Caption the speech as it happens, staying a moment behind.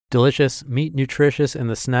Delicious, meat nutritious, and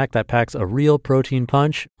the snack that packs a real protein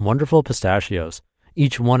punch, Wonderful Pistachios.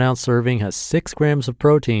 Each 1 ounce serving has 6 grams of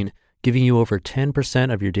protein, giving you over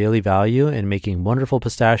 10% of your daily value and making Wonderful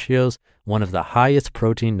Pistachios one of the highest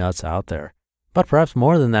protein nuts out there. But perhaps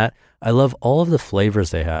more than that, I love all of the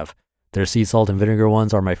flavors they have. Their sea salt and vinegar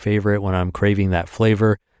ones are my favorite when I'm craving that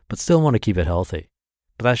flavor, but still want to keep it healthy.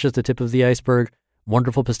 But that's just the tip of the iceberg.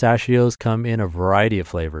 Wonderful Pistachios come in a variety of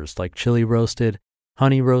flavors like chili roasted,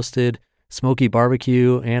 honey roasted, smoky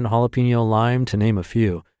barbecue, and jalapeno lime, to name a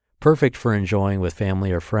few. Perfect for enjoying with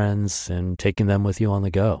family or friends and taking them with you on the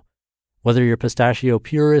go. Whether you're a pistachio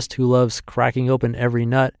purist who loves cracking open every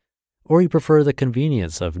nut, or you prefer the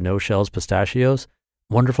convenience of no-shells pistachios,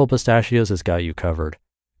 Wonderful Pistachios has got you covered.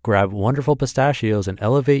 Grab Wonderful Pistachios and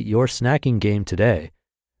elevate your snacking game today.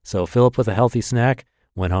 So fill up with a healthy snack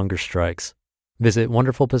when hunger strikes. Visit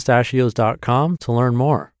wonderfulpistachios.com to learn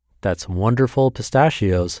more. That's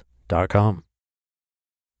wonderfulpistachios.com.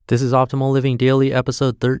 This is Optimal Living Daily,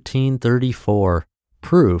 episode 1334,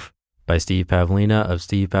 Proof, by Steve Pavlina of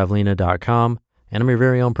stevepavlina.com. And I'm your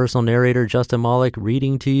very own personal narrator, Justin Malik,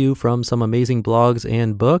 reading to you from some amazing blogs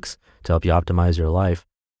and books to help you optimize your life.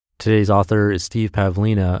 Today's author is Steve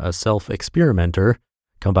Pavlina, a self-experimenter.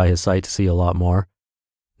 Come by his site to see a lot more.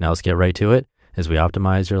 Now let's get right to it as we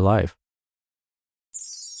optimize your life.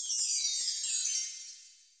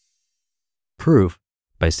 Proof,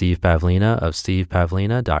 by Steve Pavlina of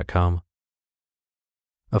stevepavlina.com.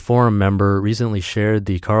 A forum member recently shared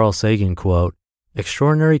the Carl Sagan quote,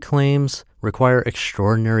 "Extraordinary claims require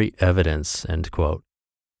extraordinary evidence," end quote.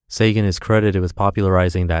 Sagan is credited with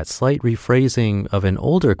popularizing that slight rephrasing of an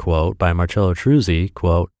older quote by Marcello Truzzi,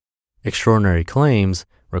 quote, "Extraordinary claims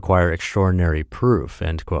require extraordinary proof,"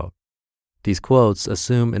 end quote. These quotes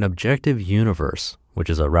assume an objective universe,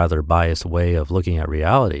 which is a rather biased way of looking at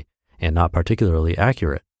reality and not particularly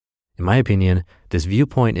accurate. In my opinion, this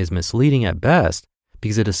viewpoint is misleading at best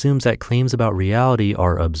because it assumes that claims about reality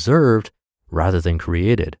are observed rather than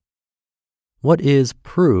created. What is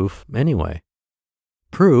proof anyway?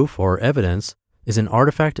 Proof, or evidence, is an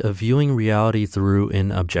artifact of viewing reality through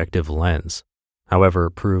an objective lens. However,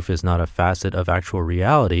 proof is not a facet of actual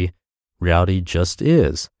reality. Reality just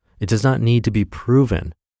is. It does not need to be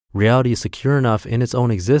proven. Reality is secure enough in its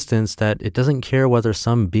own existence that it doesn't care whether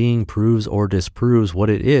some being proves or disproves what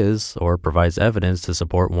it is or provides evidence to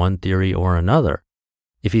support one theory or another.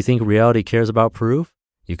 If you think reality cares about proof,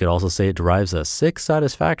 you could also say it derives a sick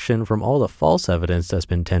satisfaction from all the false evidence that's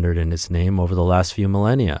been tendered in its name over the last few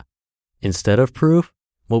millennia. Instead of proof,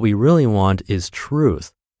 what we really want is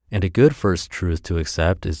truth. And a good first truth to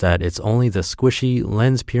accept is that it's only the squishy,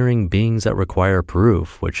 lens-peering beings that require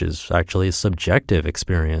proof, which is actually a subjective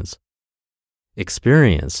experience.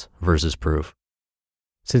 Experience versus proof.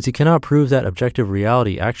 Since you cannot prove that objective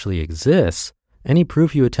reality actually exists, any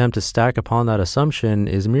proof you attempt to stack upon that assumption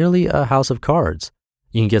is merely a house of cards.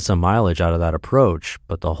 You can get some mileage out of that approach,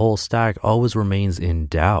 but the whole stack always remains in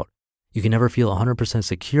doubt. You can never feel 100%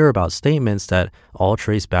 secure about statements that all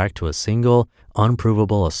trace back to a single,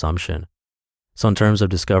 unprovable assumption. So in terms of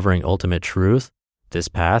discovering ultimate truth, this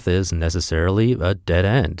path is necessarily a dead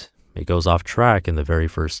end. It goes off track in the very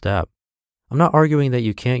first step. I'm not arguing that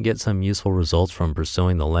you can't get some useful results from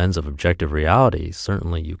pursuing the lens of objective reality.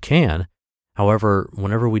 Certainly you can. However,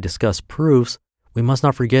 whenever we discuss proofs, we must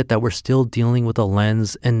not forget that we're still dealing with a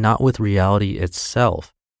lens and not with reality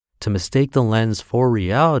itself. To mistake the lens for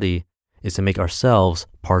reality is to make ourselves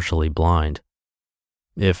partially blind.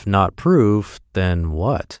 If not proof, then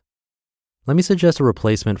what? Let me suggest a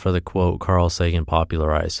replacement for the quote Carl Sagan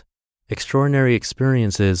popularized. Extraordinary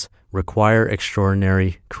experiences require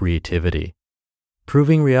extraordinary creativity.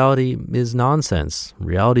 Proving reality is nonsense.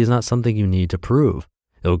 Reality is not something you need to prove.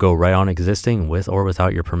 It will go right on existing with or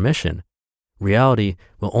without your permission. Reality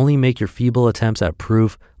will only make your feeble attempts at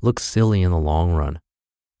proof look silly in the long run.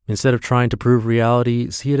 Instead of trying to prove reality,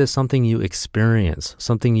 see it as something you experience,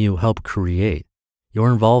 something you help create.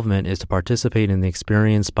 Your involvement is to participate in the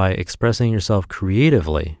experience by expressing yourself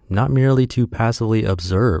creatively, not merely to passively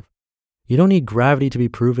observe. You don't need gravity to be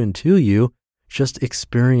proven to you, just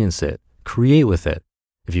experience it, create with it.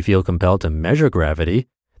 If you feel compelled to measure gravity,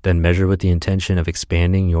 then measure with the intention of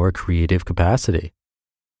expanding your creative capacity.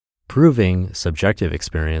 Proving subjective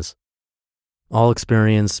experience. All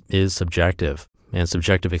experience is subjective, and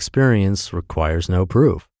subjective experience requires no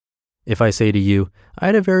proof. If I say to you, I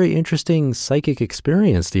had a very interesting psychic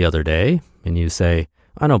experience the other day, and you say,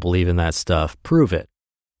 I don't believe in that stuff, prove it,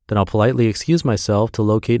 then I'll politely excuse myself to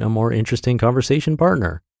locate a more interesting conversation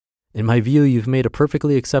partner. In my view, you've made a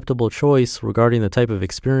perfectly acceptable choice regarding the type of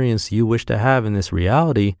experience you wish to have in this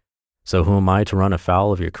reality, So who am I to run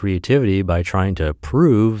afoul of your creativity by trying to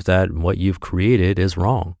prove that what you've created is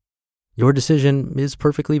wrong? Your decision is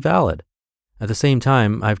perfectly valid. At the same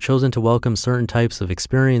time, I've chosen to welcome certain types of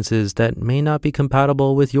experiences that may not be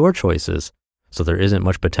compatible with your choices, so there isn't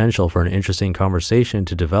much potential for an interesting conversation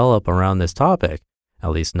to develop around this topic,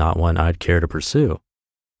 at least not one I'd care to pursue.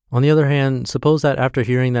 On the other hand, suppose that after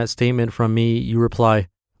hearing that statement from me, you reply,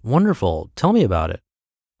 "Wonderful, tell me about it."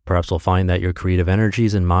 Perhaps we'll find that your creative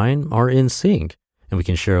energies and mine are in sync, and we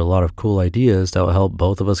can share a lot of cool ideas that will help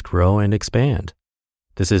both of us grow and expand.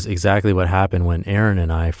 This is exactly what happened when Erin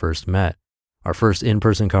and I first met. Our first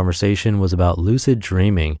in-person conversation was about lucid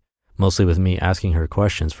dreaming, mostly with me asking her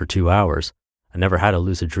questions for 2 hours. I never had a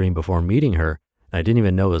lucid dream before meeting her, and I didn't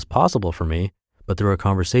even know it was possible for me, but through our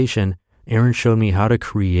conversation, Erin showed me how to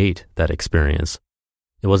create that experience.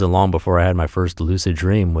 It wasn't long before I had my first lucid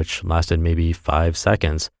dream, which lasted maybe 5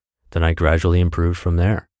 seconds. Then I gradually improved from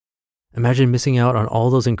there. Imagine missing out on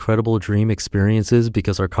all those incredible dream experiences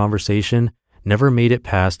because our conversation never made it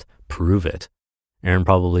past prove it. Erin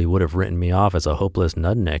probably would have written me off as a hopeless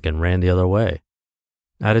nudnik and ran the other way.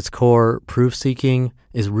 At its core, proof-seeking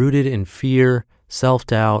is rooted in fear,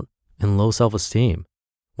 self-doubt, and low self-esteem.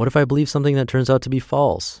 What if I believe something that turns out to be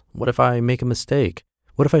false? What if I make a mistake?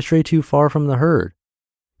 What if I stray too far from the herd?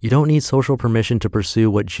 You don't need social permission to pursue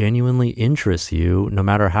what genuinely interests you, no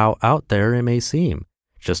matter how out there it may seem.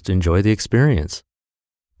 Just enjoy the experience.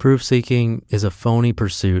 Proof-seeking is a phony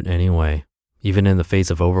pursuit anyway. Even in the face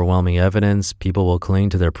of overwhelming evidence, people will cling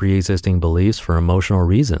to their pre-existing beliefs for emotional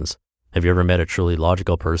reasons. Have you ever met a truly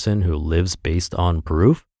logical person who lives based on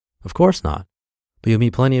proof? Of course not. But you'll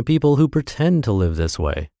meet plenty of people who pretend to live this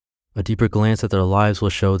way. A deeper glance at their lives will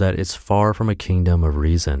show that it's far from a kingdom of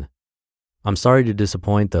reason. I'm sorry to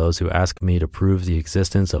disappoint those who ask me to prove the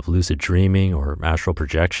existence of lucid dreaming or astral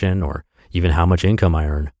projection or even how much income I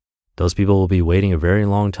earn. Those people will be waiting a very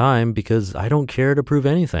long time because I don't care to prove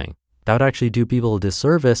anything. That would actually do people a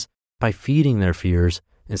disservice by feeding their fears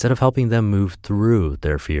instead of helping them move through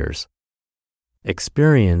their fears.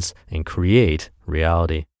 Experience and create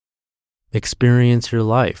reality. Experience your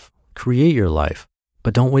life, create your life,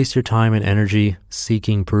 but don't waste your time and energy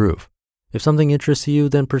seeking proof. If something interests you,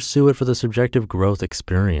 then pursue it for the subjective growth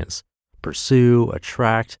experience. Pursue,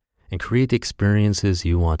 attract, and create the experiences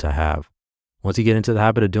you want to have. Once you get into the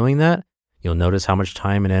habit of doing that, you'll notice how much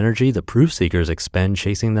time and energy the proof seekers expend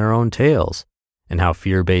chasing their own tails, and how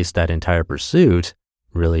fear-based that entire pursuit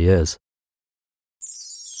really is.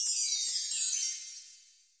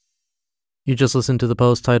 You just listened to the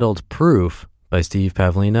post titled Proof by Steve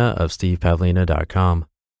Pavlina of stevepavlina.com.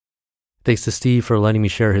 Thanks to Steve for letting me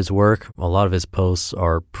share his work. A lot of his posts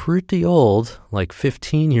are pretty old, like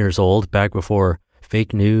 15 years old, back before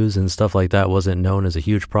fake news and stuff like that wasn't known as a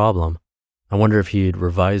huge problem. I wonder if he'd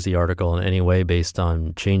revise the article in any way based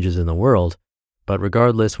on changes in the world. But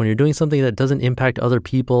regardless, when you're doing something that doesn't impact other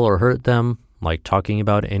people or hurt them, like talking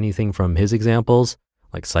about anything from his examples,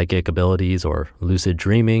 like psychic abilities or lucid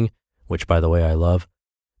dreaming, which by the way I love,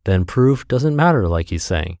 then proof doesn't matter like he's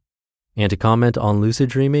saying. And to comment on lucid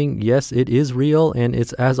dreaming, yes, it is real and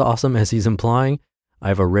it's as awesome as he's implying. I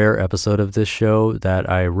have a rare episode of this show that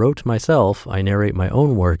I wrote myself. I narrate my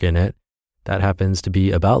own work in it. That happens to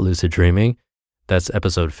be about lucid dreaming. That's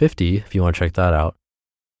episode 50 if you want to check that out.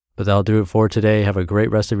 But that'll do it for today. Have a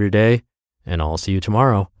great rest of your day, and I'll see you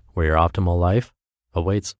tomorrow where your optimal life awaits.